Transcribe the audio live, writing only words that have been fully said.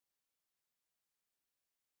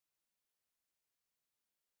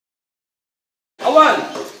A 1,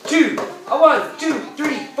 2, a 1, 2,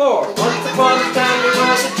 3, 4. Once upon a time there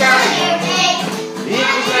was a giant. It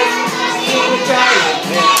was like seeing a giant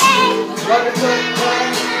man. What a good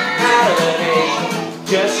one out of an egg.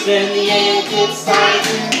 Just then the egg it started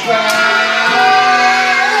to cry.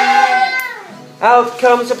 Out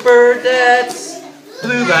comes a bird that's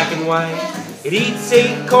blue, black, and white. It eats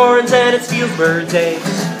acorns and it steals birds'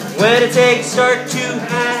 eggs. When its eggs start to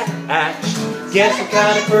hatch, guess what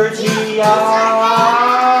kind of birds we are?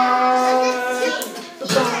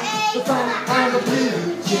 I'm a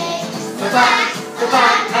blue jay. I'm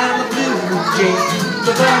a blue jay.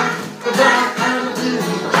 I'm a blue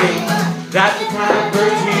jay. That's what kind of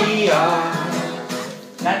birds we are.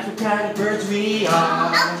 That's what kind of birds we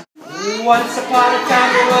are. Once upon a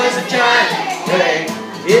time there was a giant egg.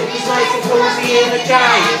 It was nice and cozy in a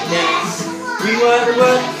giant nest. We wonder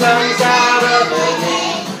what comes out of an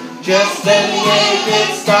egg. Just then the egg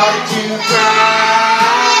it started to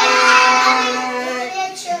cry.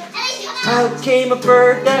 Out came a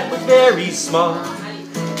bird that was very small.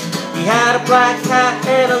 He had a black hat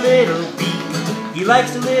and a little beak. He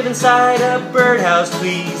likes to live inside a birdhouse,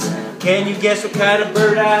 please. Can you guess what kind of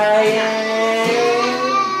bird I am?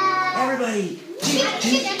 Everybody! Chick,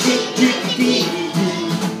 chick, chick, chick, dee,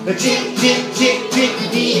 dee. A chick, chick, chick, chick,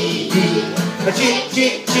 dee, dee. A chick,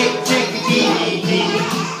 chick, chick, chick, dee, dee.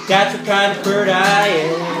 That's what kind of bird I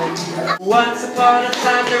am. Once upon a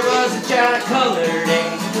time there was a giant colored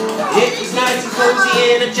egg. It was nice and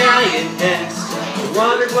cozy in a giant nest. I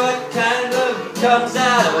wondered what kind of comes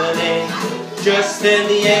out of an egg. Just then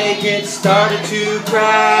the egg it started to cry.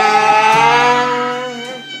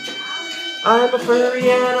 I'm a furry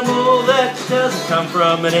animal that doesn't come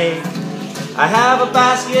from an egg. I have a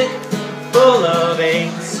basket full of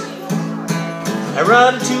eggs. I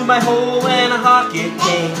run to my hole and a hawk it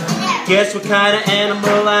came. Guess what kind of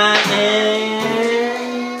animal I am?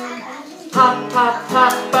 Hop, hop,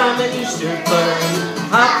 hop, I'm an Easter bunny.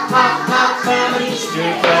 Hop, hop, hop, I'm an Easter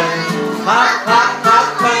bunny. Hop, hop,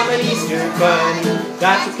 hop, I'm an Easter bunny.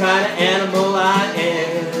 That's what kind of animal I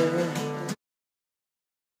am.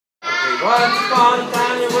 Once upon a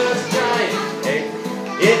time there was a giant egg.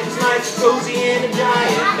 It was nice and cozy in a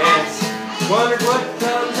giant nest. Wondered what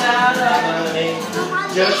comes out of an egg.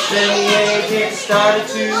 Just then the egg it started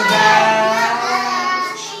to hatch.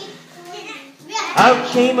 Out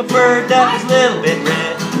came a bird that was a little bit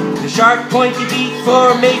red. The sharp pointy beak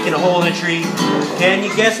for making a hole in a tree. Can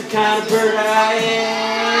you guess what kind of bird I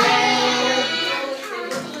am?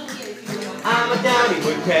 I'm a downy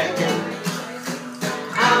woodpecker.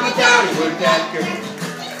 I'm a downy woodpecker.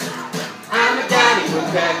 I'm a downy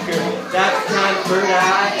woodpecker. That's the kind of bird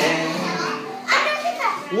I am.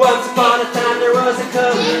 Once upon a time there was a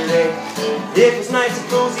colored egg. It was nice and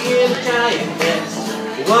cozy in a giant nest.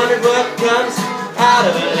 You wondered what comes out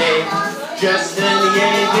of an egg. Just then the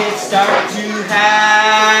egg it started to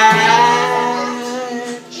hatch.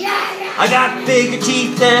 I got bigger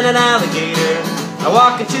teeth than an alligator. I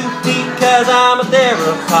walk in 2 feet cause I'm a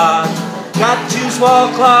theropod. Got 2 small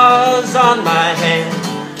claws on my hand.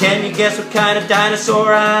 Can you guess what kind of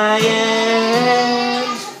dinosaur I am?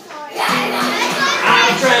 I'm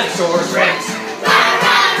a Tyrannosaurus Rex.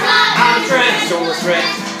 I'm a Tyrannosaurus Rex.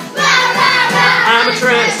 I'm a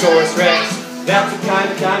Tyrannosaurus Rex. That's the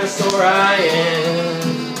kind of dinosaur I am.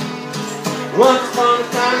 Once upon a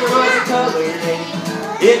time there was a colored egg.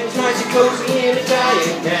 It was nice and cozy in a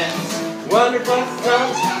giant nest. Wondered what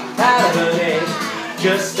comes out of an egg.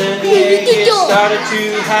 Just then the egg it started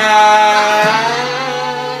to hatch.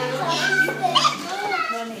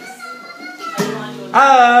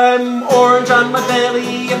 I'm orange on my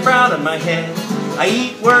belly and brown on my head. I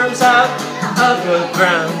eat worms out of the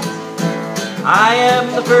ground. I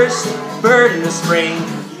am the first bird in the spring.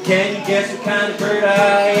 Can you guess what kind of bird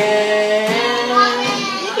I am?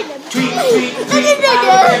 Tweet, tweet, tweet, I'm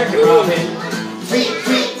American Robin. Tweet,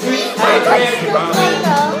 tweet, tweet, I'm American Robin.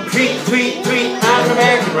 Tweet, tweet, tweet, I'm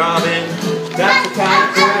American Robin. That's the kind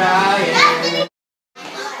of bird I am.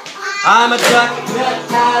 I'm a duck that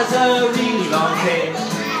has a really long tail.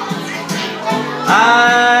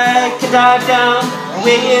 I can dive down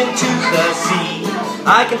way into the sea.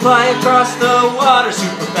 I can fly across the water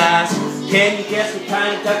super fast. Can you guess what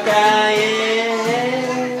kind of duck I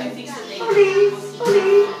am?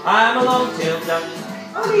 I'm a long-tailed duck.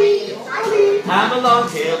 I'm a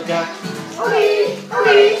long-tailed duck.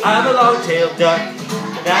 I'm a long-tailed duck.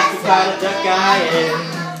 That's the kind of duck I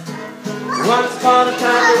am. Once upon a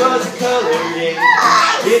time there was a colored egg.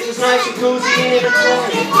 It was nice and cozy in a giant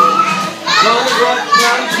nest. Wondered what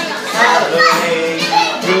comes out of an egg.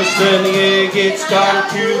 Just then the egg it started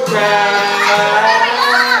to cry.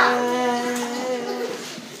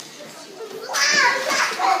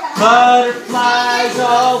 Butterflies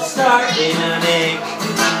all start in an egg.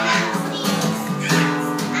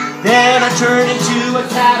 Then I turn into a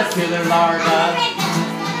caterpillar larva.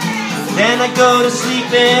 Then I go to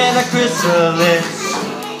sleep in a chrysalis.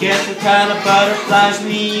 Guess what kind of butterflies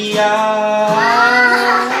we are?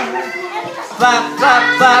 Flap, flap,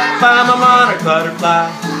 flap, I'm a monarch butterfly.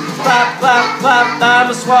 Flap, flap, flap,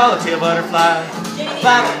 I'm a swallowtail butterfly.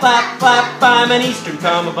 Flap, flap, flap, I'm an eastern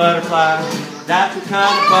comma butterfly. That's what kind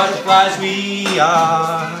of butterflies we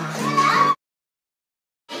are.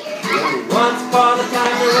 Once upon a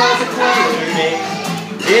time there was a colored egg.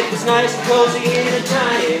 It was nice and cozy in a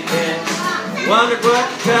giant nest. Wondered what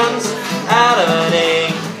comes out of an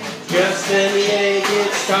egg. Just then the egg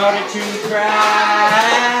it started to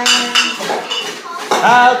cry.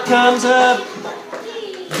 Out comes a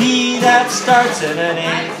bee that starts in an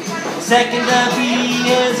egg. Second a bee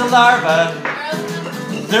is a larva.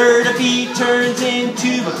 Third a bee turns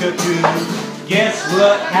into a cocoon. Guess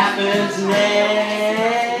what happens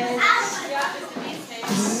next?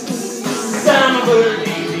 I'm a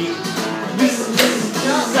birdie.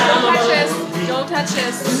 Don't touch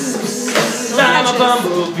this. I'm a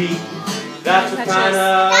bumblebee. That's what kind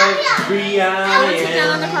of bee I Sit down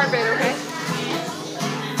on the am. carpet, okay?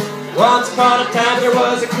 Once upon a time there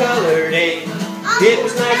was a colored egg. It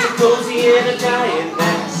was nice and cozy in a giant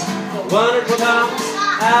nest. Wondered what comes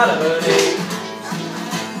out of an egg.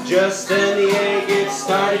 Just then the egg it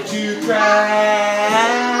started to cry.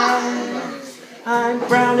 I'm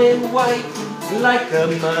brown and white like a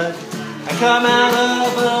mud. I come out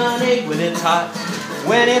of an egg when it's hot.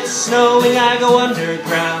 When it's snowing I go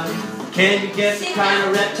underground. Can you guess what kind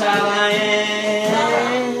of reptile I am?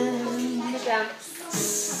 Sit down.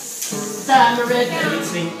 I'm a red-bellied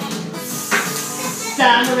snake.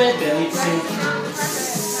 I'm a red-bellied snake.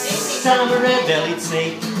 I'm a red-bellied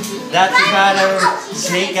snake. That's the kind of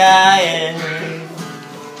snake I am.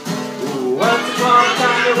 Once upon a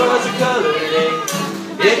time there was a colored egg.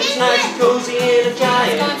 It was nice and cozy in a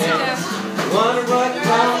giant nest. Wondered what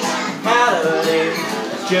comes out of an egg.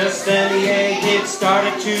 Just then the egg it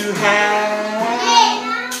started to hatch.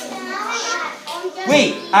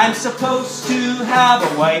 Wait, I'm supposed to have a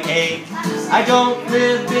white egg. I don't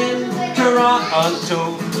live in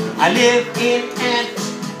Toronto. I live in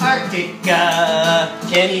Antarctica.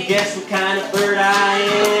 Can you guess what kind of bird I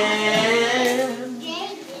am?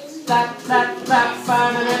 Flap, flap, flap,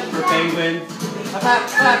 I'm an emperor penguin. Flap,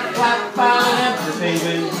 flap, flap, I'm an emperor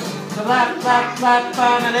penguin. Flap, flap, flap,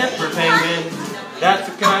 I'm an emperor penguin. That's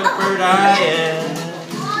the kind of bird I am.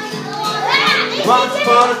 Once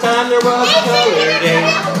upon a time there was a colored egg.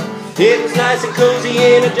 It was nice and cozy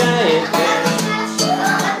in a giant nest.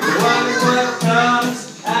 Wonder what comes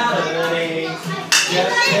out of an egg.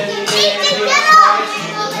 Just as the egg it starts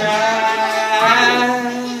to cry.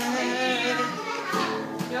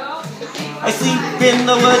 I sleep in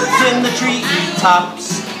the woods in the tree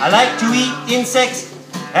tops. I like to eat insects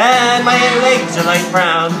and my legs are light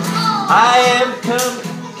brown. I am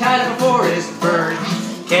kind of a forest bird.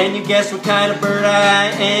 Can you guess what kind of bird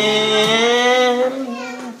I am?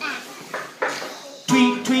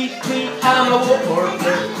 Tweet, tweet, tweet, I'm a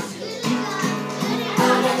warbler.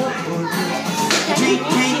 Tweet,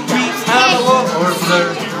 tweet, tweet, I'm a warbler.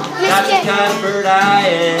 That's the kind of bird I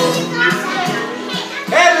am.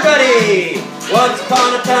 Everybody! Once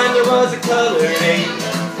upon a time there was a colored egg.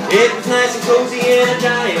 It was nice and cozy in a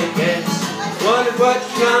giant nest. Wondered what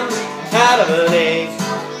comes out of an egg.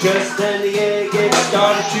 Just then the egg it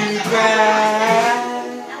started to cry.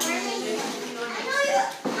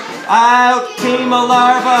 Out came a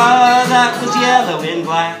larva that was yellow and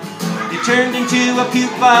black. It turned into a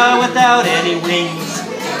pupa without any wings.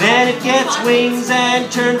 Then it gets wings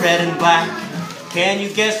and turned red and black. Can you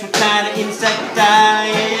guess what kind of insect I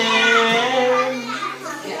am?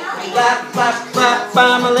 Flap, flap, flap,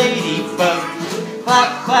 I'm a ladybug.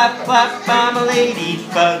 Flap, flap, flap, I'm a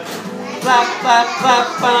ladybug. Flap, flap, flap,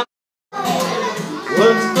 I'm...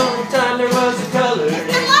 Once upon a time there was a colored egg.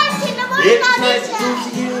 It was nice and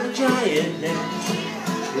cozy in a giant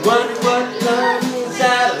nest. Wondered what comes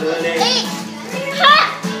out of an egg.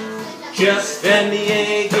 Just then the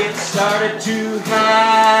egg it started to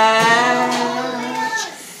hatch.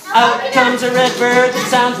 Out comes a red bird that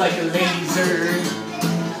sounds like a laser.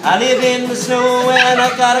 I live in the snow and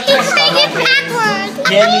I've got a crest on my head.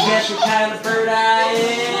 Can you guess what kind of bird I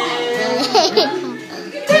am?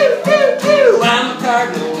 I'm a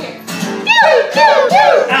cardinal.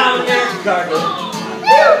 I'm an American cardinal.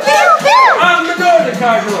 I'm the northern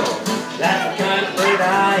cardinal. That's the kind of bird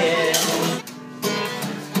I am.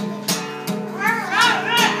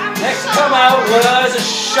 Next to come out was a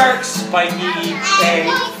shark spiky egg.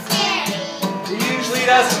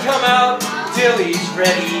 doesn't come out till he's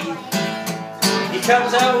ready. He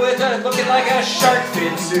comes out with looking like a shark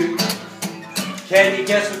fin suit. Can you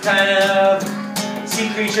guess what kind of sea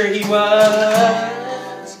creature he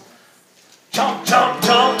was? Chomp, chomp,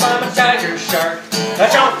 chomp, I'm a tiger shark. A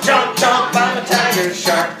chomp, chomp, chomp, I'm a tiger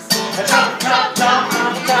shark. A chomp, chomp, chomp,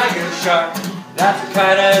 I'm a tiger shark. That's the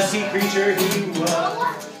kind of sea creature he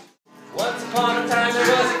was. Once upon a time there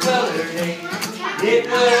was a colored egg. It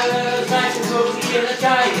was nice and cozy in a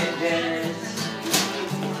giant den.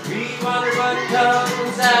 We wonder what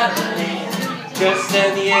comes out of the land. Just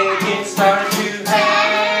then the egg it started to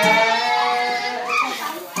hatch.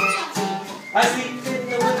 I sleep in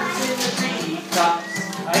the woods in the treetops.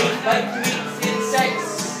 I eat like to eat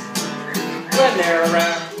insects when they're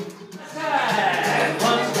around.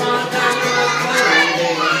 Once upon a time there was a colored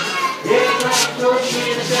egg. It was like cozy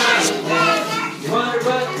in a giant den. You wonder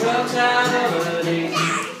what comes out of the egg.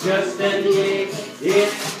 Just then the egg it